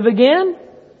I live again?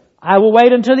 I will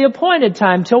wait until the appointed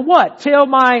time. Till what? Till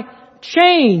my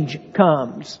change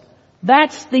comes.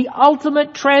 That's the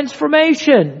ultimate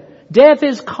transformation. Death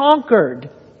is conquered,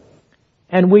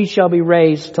 and we shall be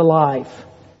raised to life.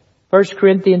 1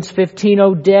 Corinthians 15,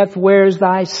 O death, where is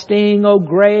thy sting? O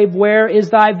grave, where is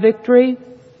thy victory?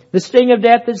 The sting of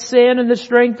death is sin, and the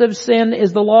strength of sin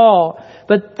is the law.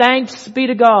 But thanks be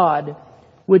to God,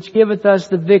 which giveth us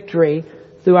the victory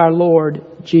through our Lord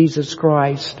Jesus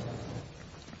Christ.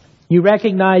 You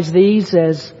recognize these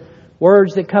as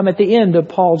words that come at the end of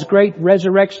Paul's great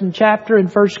resurrection chapter in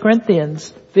 1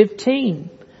 Corinthians 15.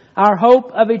 Our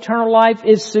hope of eternal life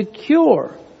is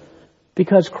secure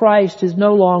because Christ is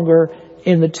no longer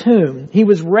in the tomb. He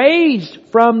was raised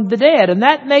from the dead, and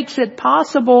that makes it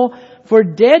possible for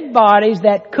dead bodies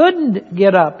that couldn't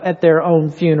get up at their own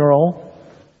funeral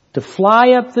to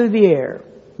fly up through the air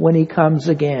when He comes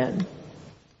again.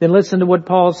 Then listen to what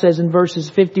Paul says in verses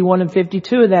 51 and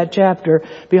 52 of that chapter.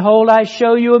 Behold, I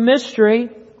show you a mystery.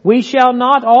 We shall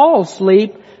not all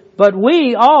sleep, but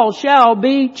we all shall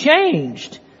be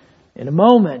changed. In a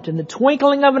moment, in the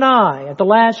twinkling of an eye, at the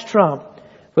last trump.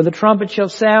 For the trumpet shall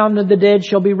sound, and the dead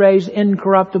shall be raised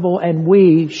incorruptible, and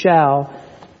we shall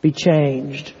be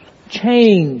changed.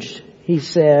 Changed, he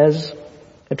says.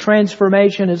 A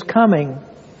transformation is coming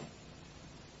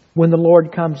when the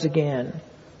Lord comes again.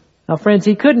 Now friends,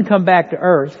 He couldn't come back to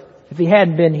earth if He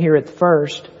hadn't been here at the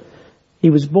first. He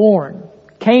was born,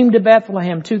 came to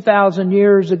Bethlehem 2,000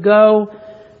 years ago.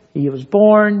 He was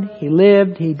born, He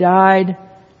lived, He died,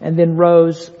 and then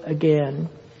rose again.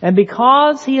 And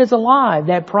because He is alive,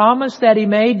 that promise that He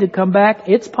made to come back,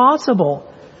 it's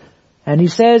possible. And He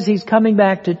says He's coming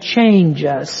back to change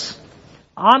us.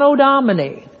 Anno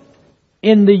Domini,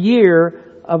 in the year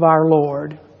of our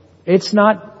Lord. It's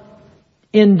not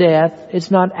in death, it's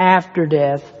not after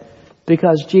death,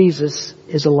 because Jesus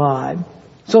is alive.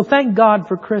 So thank God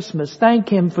for Christmas. Thank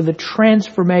Him for the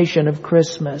transformation of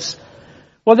Christmas.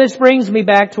 Well, this brings me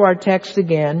back to our text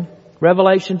again.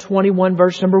 Revelation 21,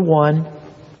 verse number 1.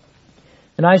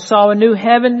 And I saw a new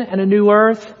heaven and a new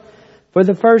earth, for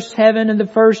the first heaven and the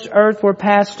first earth were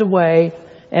passed away,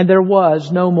 and there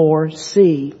was no more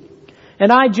sea.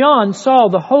 And I, John, saw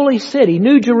the holy city,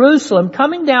 New Jerusalem,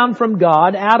 coming down from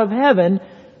God out of heaven,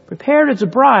 prepared as a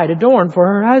bride adorned for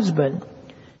her husband.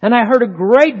 And I heard a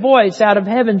great voice out of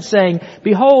heaven saying,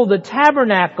 Behold, the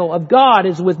tabernacle of God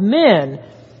is with men,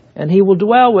 and He will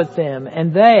dwell with them,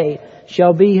 and they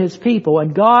shall be His people,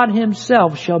 and God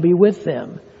Himself shall be with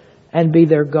them, and be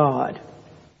their God.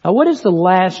 Now, what is the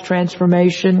last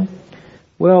transformation?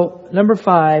 Well, number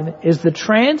 5 is the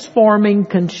transforming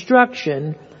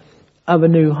construction of a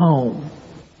new home.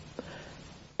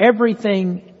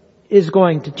 Everything is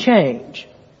going to change.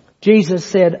 Jesus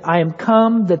said, I am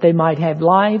come that they might have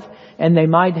life and they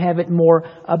might have it more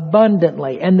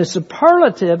abundantly. And the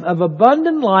superlative of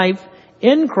abundant life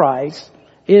in Christ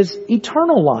is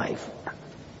eternal life.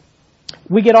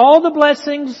 We get all the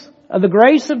blessings of the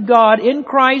grace of God in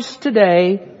Christ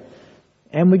today,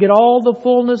 and we get all the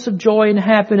fullness of joy and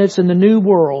happiness in the new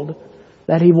world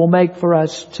that He will make for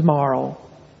us tomorrow.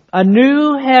 A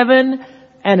new heaven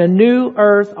and a new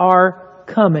earth are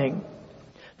coming.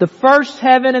 The first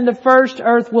heaven and the first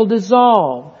earth will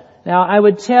dissolve. Now, I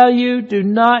would tell you, do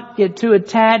not get too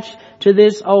attached to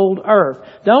this old earth.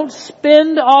 Don't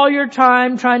spend all your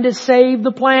time trying to save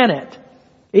the planet.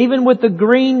 Even with the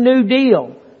Green New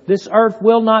Deal, this earth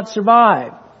will not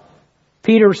survive.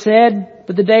 Peter said,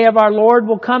 But the day of our Lord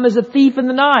will come as a thief in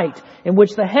the night, in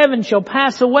which the heavens shall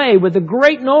pass away with a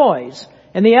great noise,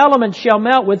 and the elements shall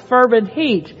melt with fervent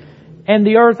heat, and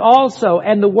the earth also,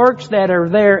 and the works that are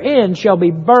therein shall be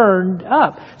burned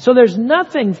up. So there's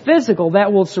nothing physical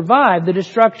that will survive the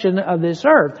destruction of this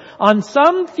earth. On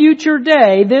some future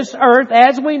day, this earth,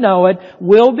 as we know it,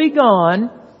 will be gone.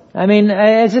 I mean,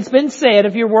 as it's been said,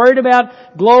 if you're worried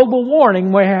about global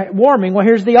warming, well,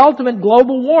 here's the ultimate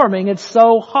global warming. It's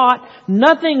so hot,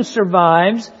 nothing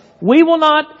survives. We will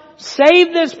not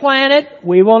save this planet.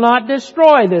 We will not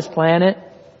destroy this planet.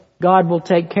 God will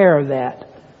take care of that.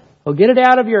 Well, get it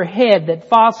out of your head that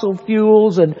fossil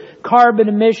fuels and carbon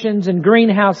emissions and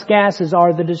greenhouse gases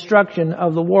are the destruction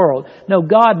of the world. No,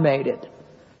 God made it,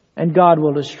 and God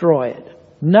will destroy it.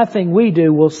 Nothing we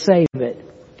do will save it.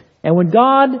 And when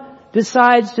God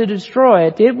decides to destroy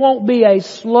it, it won't be a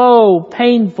slow,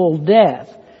 painful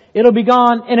death. It'll be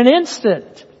gone in an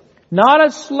instant. Not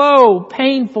a slow,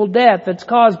 painful death that's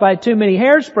caused by too many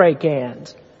hairspray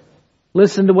cans.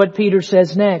 Listen to what Peter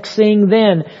says next. Seeing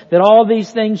then that all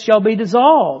these things shall be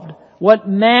dissolved, what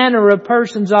manner of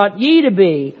persons ought ye to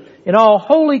be in all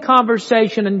holy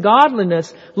conversation and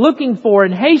godliness, looking for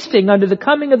and hasting unto the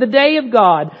coming of the day of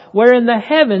God, wherein the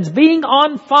heavens, being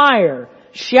on fire,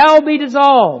 shall be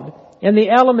dissolved, and the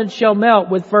elements shall melt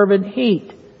with fervent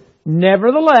heat.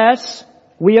 Nevertheless,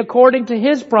 we according to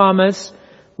His promise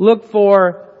look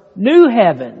for new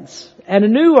heavens and a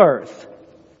new earth,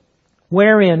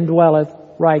 wherein dwelleth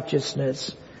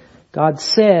righteousness. God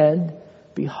said,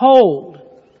 Behold,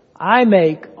 I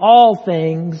make all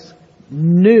things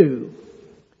new.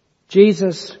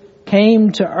 Jesus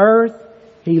came to earth.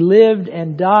 He lived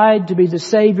and died to be the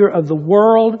Savior of the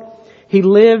world. He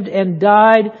lived and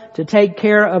died to take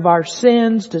care of our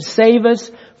sins, to save us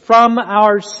from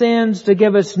our sins, to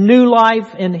give us new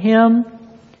life in Him.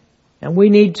 And we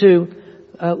need to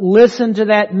listen to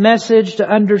that message to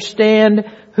understand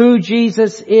who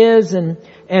Jesus is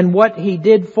and what He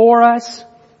did for us.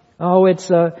 Oh, it's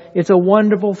a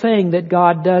wonderful thing that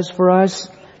God does for us.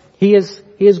 He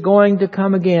is going to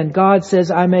come again. God says,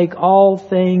 I make all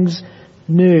things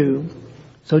new.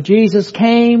 So Jesus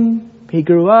came, He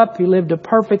grew up, He lived a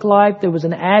perfect life. There was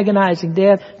an agonizing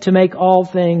death to make all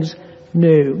things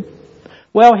new.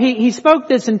 Well, He spoke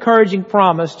this encouraging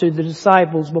promise to the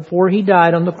disciples before He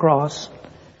died on the cross.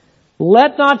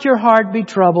 Let not your heart be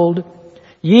troubled.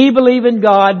 Ye believe in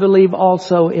God, believe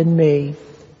also in me.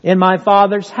 In my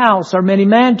Father's house are many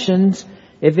mansions.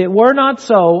 If it were not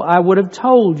so, I would have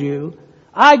told you.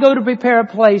 I go to prepare a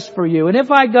place for you. And if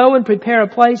I go and prepare a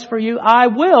place for you, I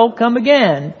will come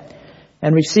again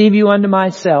and receive you unto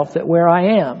myself, that where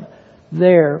I am,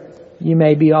 there you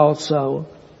may be also.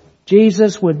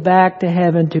 Jesus went back to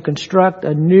heaven to construct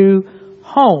a new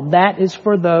home. That is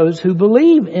for those who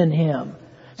believe in Him.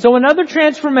 So another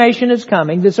transformation is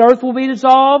coming. This earth will be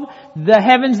dissolved. The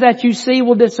heavens that you see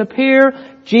will disappear.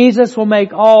 Jesus will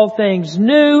make all things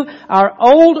new. Our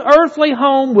old earthly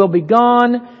home will be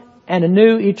gone, and a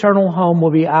new eternal home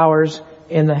will be ours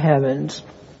in the heavens.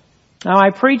 Now, I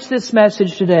preach this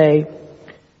message today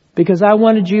because I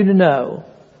wanted you to know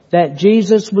that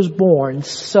Jesus was born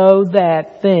so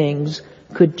that things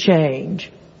could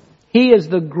change. He is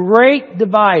the great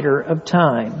divider of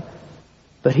time,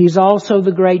 but He's also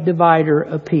the great divider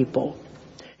of people.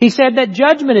 He said that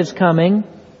judgment is coming,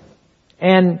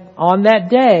 and on that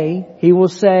day, He will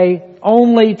say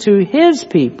only to His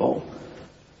people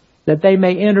that they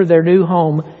may enter their new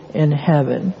home in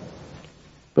heaven.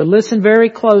 But listen very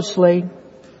closely.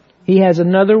 He has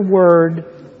another word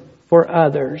for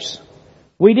others.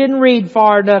 We didn't read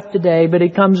far enough today, but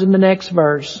it comes in the next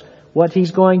verse, what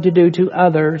He's going to do to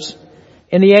others.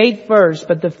 In the 8th verse,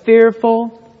 but the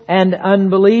fearful and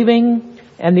unbelieving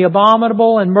and the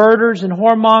abominable and murderers and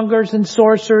whoremongers and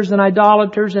sorcerers and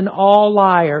idolaters and all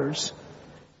liars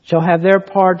shall have their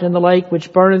part in the lake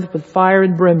which burneth with fire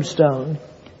and brimstone,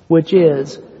 which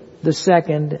is the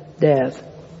second death.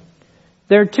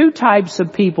 There are two types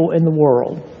of people in the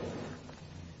world.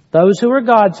 Those who are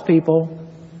God's people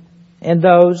and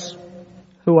those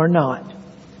who are not.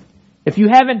 If you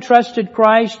haven't trusted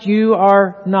Christ, you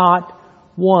are not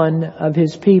one of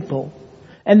His people.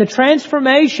 And the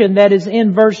transformation that is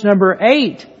in verse number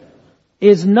 8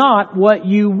 is not what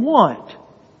you want.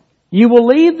 You will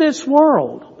leave this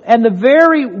world, and the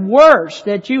very worst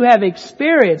that you have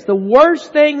experienced, the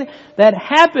worst thing that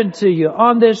happened to you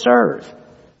on this earth,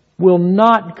 will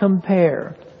not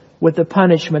compare with the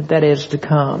punishment that is to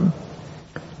come.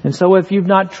 And so if you've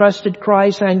not trusted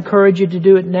Christ, I encourage you to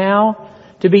do it now,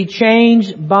 to be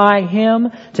changed by Him,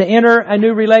 to enter a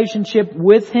new relationship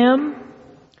with Him.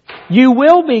 You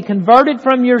will be converted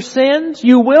from your sins.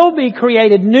 You will be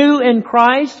created new in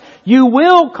Christ. You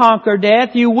will conquer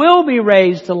death. You will be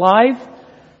raised to life.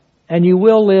 And you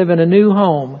will live in a new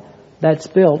home that's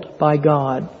built by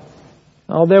God.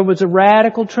 Oh, there was a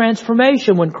radical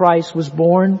transformation when Christ was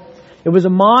born. It was a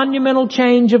monumental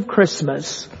change of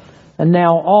Christmas. And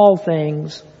now all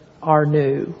things are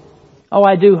new. Oh,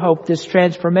 I do hope this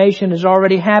transformation has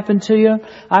already happened to you.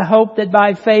 I hope that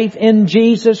by faith in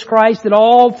Jesus Christ that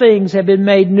all things have been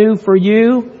made new for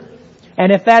you.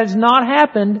 And if that has not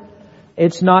happened,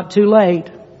 it's not too late.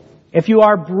 If you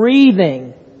are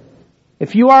breathing,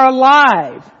 if you are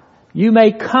alive, you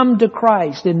may come to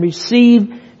Christ and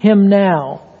receive Him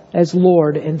now as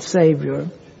Lord and Savior.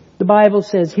 The Bible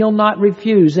says He'll not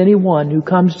refuse anyone who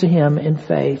comes to Him in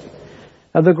faith.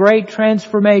 Now, the great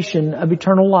transformation of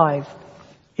eternal life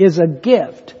is a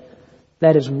gift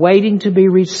that is waiting to be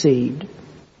received.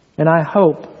 And I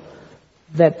hope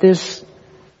that this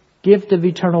gift of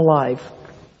eternal life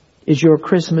is your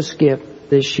Christmas gift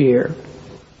this year.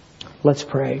 Let's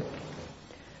pray.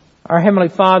 Our Heavenly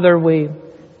Father, we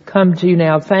come to You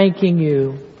now thanking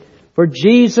You for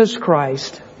Jesus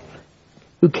Christ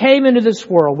who came into this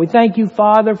world. We thank You,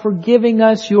 Father, for giving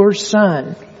us Your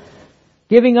Son,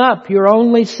 giving up Your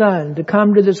only Son to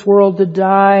come to this world to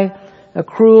die a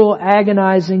cruel,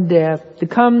 agonizing death, to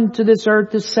come to this earth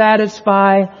to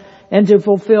satisfy and to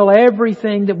fulfill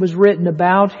everything that was written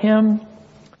about Him,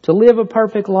 to live a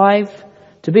perfect life,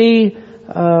 to be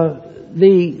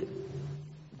the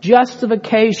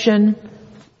justification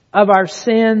of our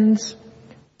sins,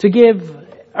 to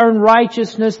earn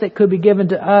righteousness that could be given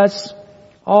to us,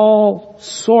 all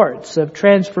sorts of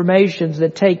transformations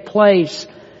that take place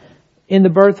in the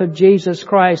birth of Jesus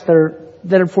Christ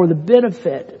that are for the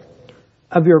benefit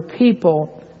of Your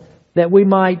people, that we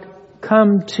might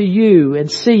come to You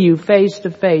and see You face to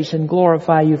face and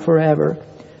glorify You forever.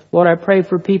 Lord, I pray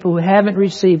for people who haven't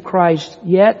received Christ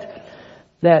yet,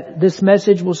 that this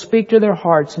message will speak to their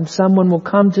hearts and someone will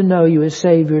come to know You as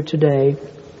Savior today.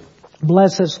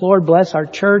 Bless us, Lord. Bless our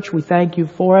church. We thank You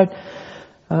for it.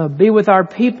 Be with our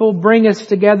people. Bring us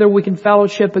together. We can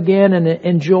fellowship again and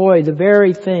enjoy the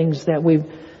very things that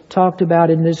we've talked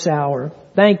about in this hour.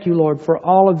 Thank You, Lord, for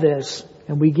all of this.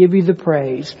 And we give You the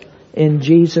praise in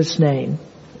Jesus' name.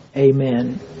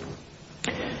 Amen.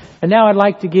 And now I'd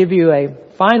like to give you a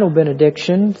final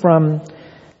benediction from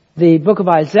the book of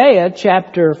Isaiah,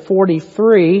 chapter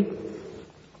 43.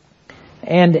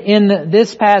 And in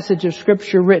this passage of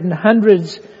Scripture written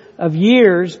hundreds of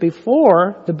years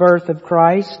before the birth of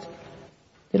Christ,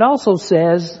 it also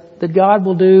says that God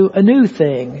will do a new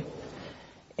thing.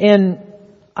 In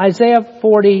Isaiah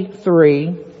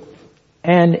 43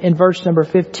 and in verse number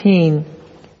 15,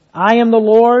 I am the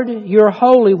Lord, your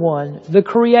Holy One, the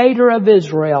Creator of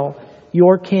Israel,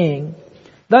 your King.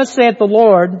 Thus saith the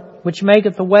Lord, which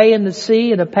maketh a way in the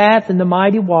sea and a path in the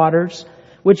mighty waters,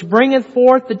 which bringeth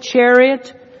forth the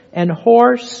chariot and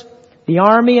horse, the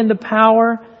army and the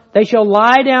power. They shall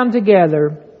lie down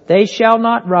together. They shall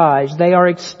not rise. They are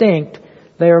extinct.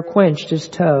 They are quenched as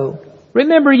tow.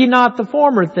 Remember ye not the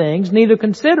former things, neither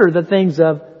consider the things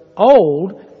of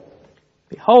old.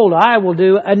 Behold, I will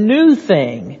do a new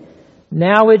thing.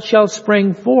 Now it shall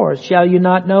spring forth. Shall you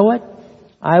not know it?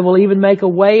 I will even make a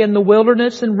way in the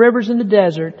wilderness and rivers in the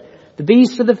desert. The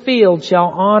beasts of the field shall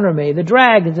honor me, the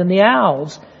dragons and the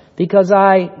owls, because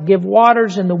I give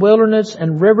waters in the wilderness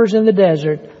and rivers in the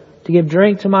desert to give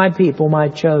drink to my people, my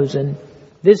chosen.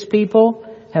 This people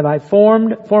have I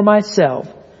formed for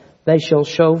myself. They shall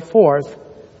show forth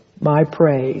my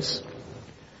praise.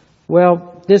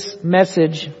 Well, this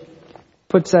message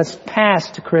puts us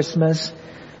past Christmas,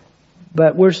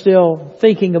 but we're still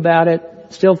thinking about it,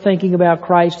 still thinking about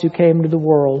Christ who came to the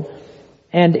world.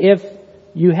 And if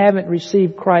you haven't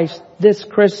received Christ this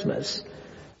Christmas,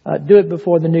 do it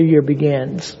before the new year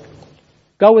begins.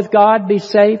 Go with God, be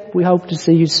safe. We hope to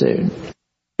see you soon.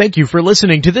 Thank you for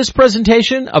listening to this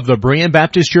presentation of the Berean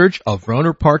Baptist Church of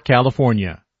Rohnert Park,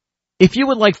 California. If you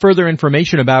would like further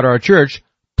information about our church,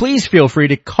 please feel free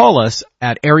to call us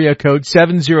at area code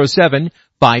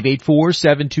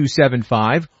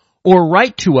 707-584-7275 or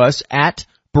write to us at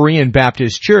Berean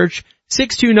Baptist Church,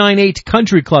 6298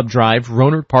 Country Club Drive,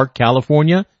 Rohnert Park,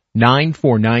 California,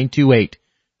 94928.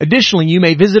 Additionally, you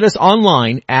may visit us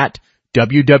online at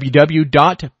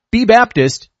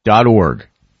www.bbaptist.org.